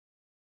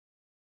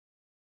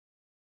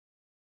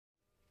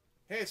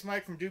Hey, it's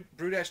Mike from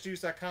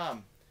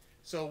brew-juice.com.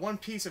 So one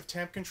piece of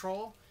temp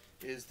control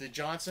is the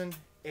Johnson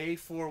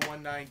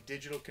A419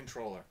 digital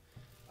controller.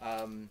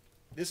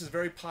 This is a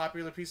very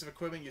popular piece of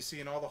equipment you see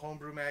in all the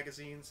homebrew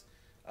magazines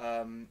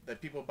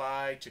that people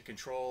buy to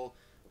control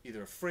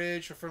either a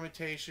fridge for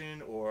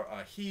fermentation or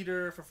a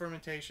heater for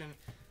fermentation.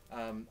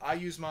 I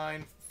use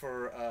mine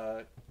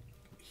for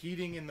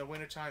heating in the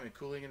wintertime and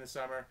cooling in the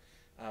summer.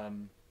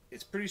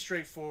 It's pretty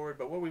straightforward,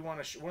 but what we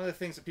want to one of the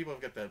things that people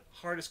have got the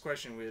hardest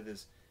question with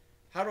is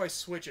how do I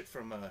switch it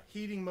from a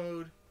heating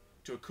mode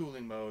to a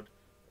cooling mode,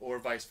 or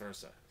vice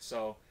versa.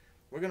 So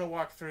we're going to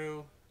walk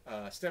through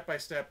step by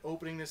step,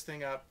 opening this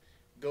thing up,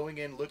 going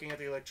in, looking at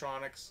the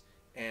electronics,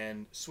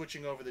 and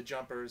switching over the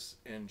jumpers,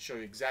 and show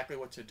you exactly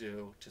what to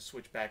do to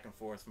switch back and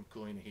forth from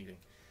cooling to heating.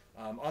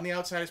 On the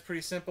outside, it's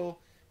pretty simple.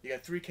 You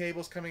got 3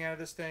 cables coming out of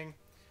this thing.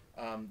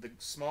 The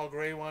small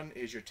gray one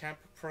is your temp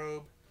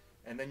probe,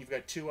 and then you've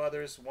got 2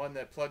 others, one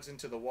that plugs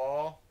into the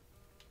wall,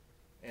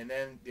 and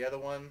then the other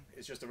one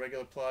is just a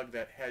regular plug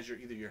that has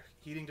either your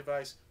heating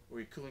device or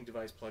your cooling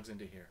device plugs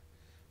into here.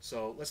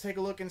 So let's take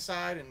a look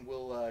inside, and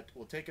we'll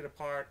take it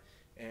apart,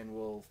 and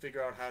we'll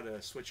figure out how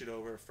to switch it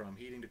over from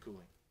heating to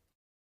cooling.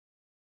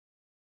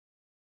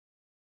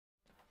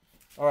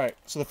 Alright,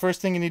 so the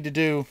first thing you need to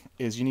do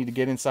is you need to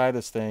get inside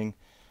this thing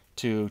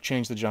to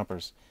change the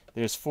jumpers.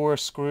 There's 4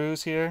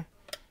 screws here.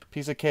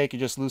 Piece of cake, you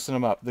just loosen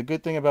them up. The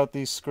good thing about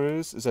these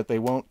screws is that they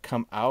won't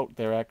come out.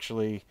 They're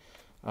actually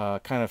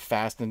kind of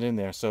fastened in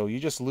there. So you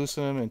just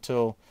loosen them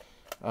until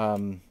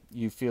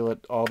you feel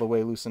it all the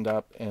way loosened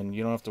up, and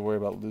you don't have to worry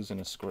about losing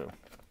a screw.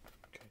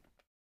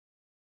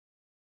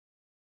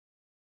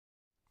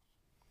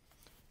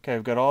 Okay,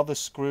 we've got all the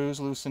screws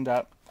loosened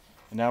up,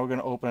 and now we're going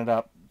to open it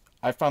up.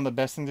 I found the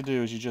best thing to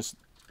do is you just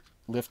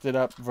lift it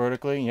up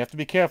vertically, and you have to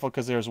be careful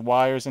because there's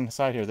wires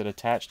inside here that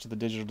attach to the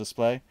digital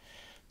display.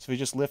 So if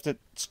you just lift it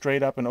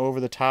straight up and over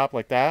the top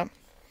like that,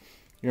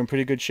 you're in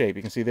pretty good shape.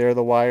 You can see there are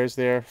the wires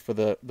there for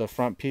the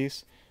front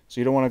piece. So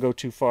you don't want to go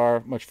too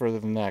far, much further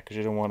than that, because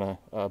you don't want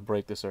to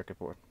break the circuit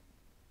board.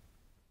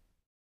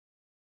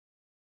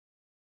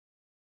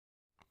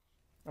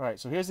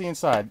 Alright, so here's the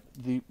inside.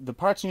 The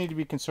parts you need to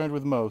be concerned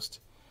with most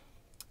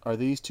are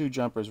these 2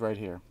 jumpers right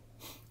here.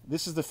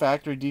 This is the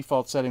factory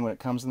default setting when it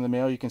comes in the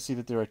mail. You can see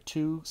that there are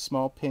 2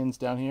 small pins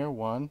down here,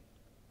 1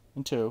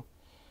 and 2,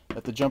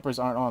 that the jumpers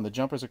aren't on. The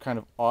jumpers are kind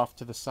of off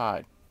to the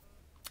side.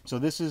 So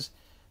this is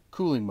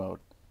cooling mode.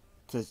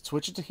 To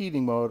switch it to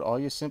heating mode, all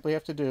you simply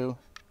have to do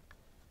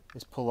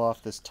is pull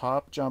off this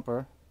top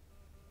jumper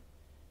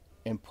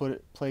and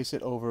place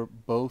it over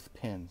both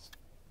pins,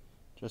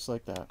 just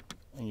like that,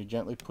 and you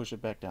gently push it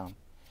back down.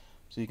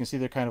 So you can see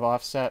they're kind of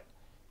offset,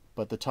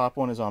 but the top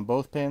one is on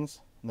both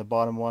pins and the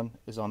bottom one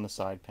is on the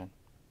side pin.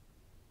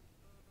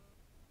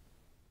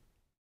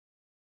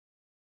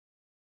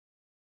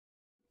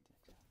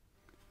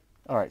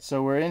 Alright,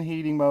 so we're in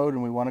heating mode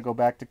and we want to go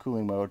back to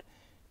cooling mode.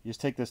 You just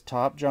take this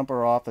top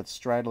jumper off that's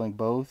straddling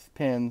both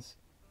pins,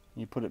 and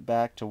you put it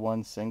back to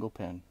one single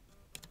pin.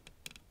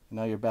 And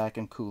now you're back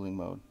in cooling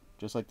mode,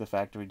 just like the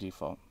factory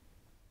default.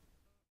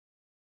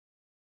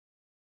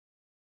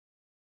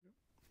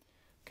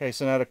 Okay,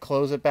 so now to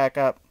close it back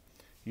up,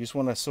 you just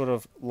want to sort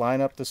of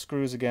line up the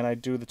screws again. I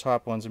do the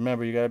top ones.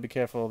 Remember, you got to be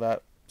careful of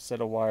that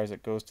set of wires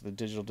that goes to the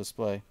digital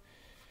display.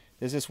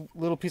 There's this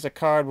little piece of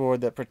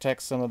cardboard that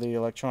protects some of the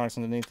electronics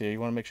underneath there.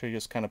 You want to make sure you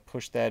just kind of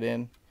push that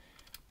in.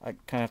 I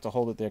kind of have to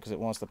hold it there because it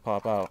wants to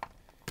pop out.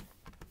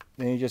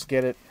 Then you just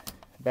get it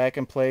back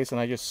in place,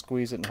 and I just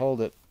squeeze it and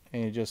hold it,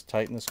 and you just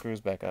tighten the screws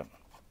back up.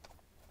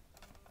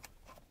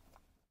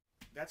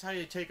 That's how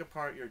you take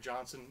apart your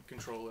Johnson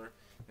controller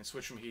and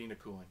switch from heating to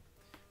cooling.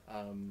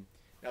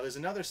 Now there's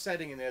another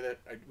setting in there that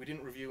we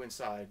didn't review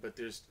inside, but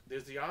there's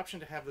the option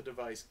to have the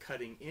device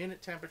cutting in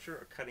at temperature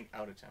or cutting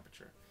out at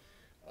temperature.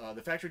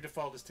 The factory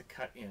default is to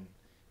cut in.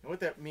 And what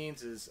that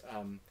means is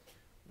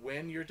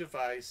when your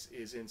device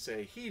is in,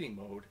 say, heating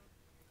mode,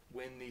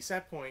 when the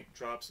set point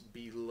drops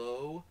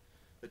below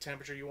the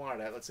temperature you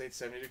want it at, let's say it's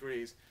 70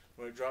 degrees,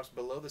 when it drops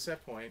below the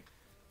set point,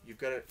 you've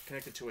got it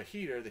connected to a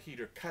heater. The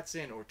heater cuts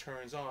in or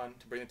turns on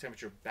to bring the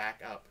temperature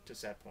back up to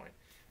set point.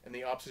 And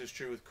the opposite is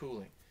true with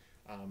cooling.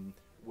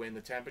 When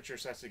the temperature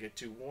starts to get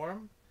too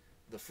warm,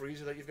 the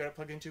freezer that you've got it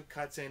plugged into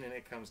cuts in and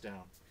it comes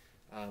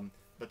down.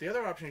 But the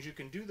other option is you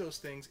can do those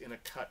things in a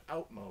cut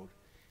out mode,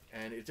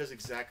 and it does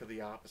exactly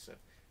the opposite.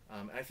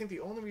 And I think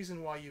the only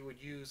reason why you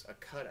would use a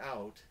cut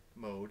out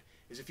mode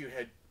is if you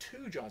had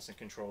 2 Johnson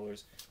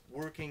controllers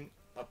working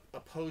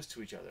opposed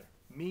to each other,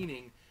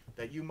 meaning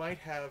that you might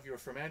have your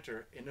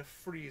fermenter in a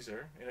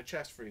freezer, in a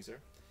chest freezer,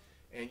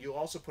 and you'll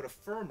also put a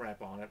firm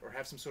wrap on it or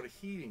have some sort of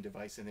heating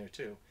device in there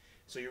too.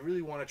 So you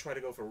really want to try to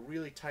go for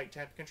really tight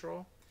temp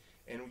control,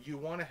 and you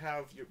want to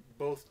have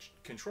both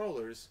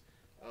controllers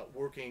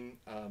working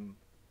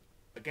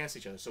against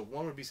each other. So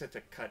one would be set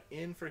to cut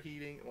in for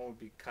heating, and one would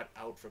be cut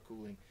out for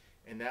cooling,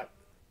 and that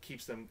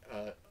keeps them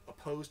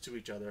opposed to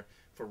each other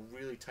for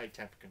really tight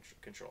temp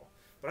control.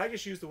 But I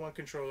just use the one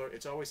controller.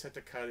 It's always set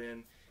to cut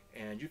in,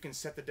 and you can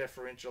set the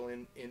differential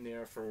in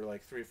there for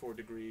like 3 or 4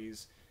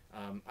 degrees.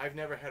 I've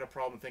never had a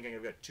problem thinking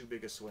I've got too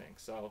big a swing.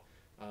 So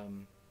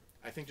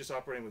I think just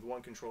operating with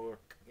one controller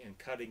and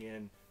cutting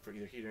in for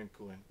either heating and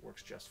cooling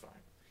works just fine.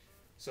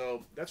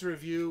 So that's a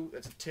review.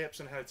 That's tips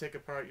on how to take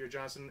apart your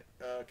Johnson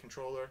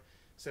controller,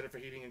 set it for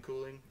heating and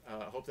cooling.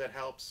 I hope that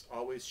helps.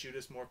 Always shoot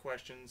us more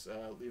questions.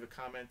 Leave a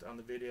comment on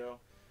the video.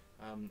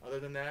 Other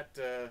than that,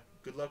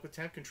 good luck with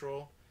temp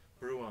control.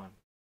 Brew on.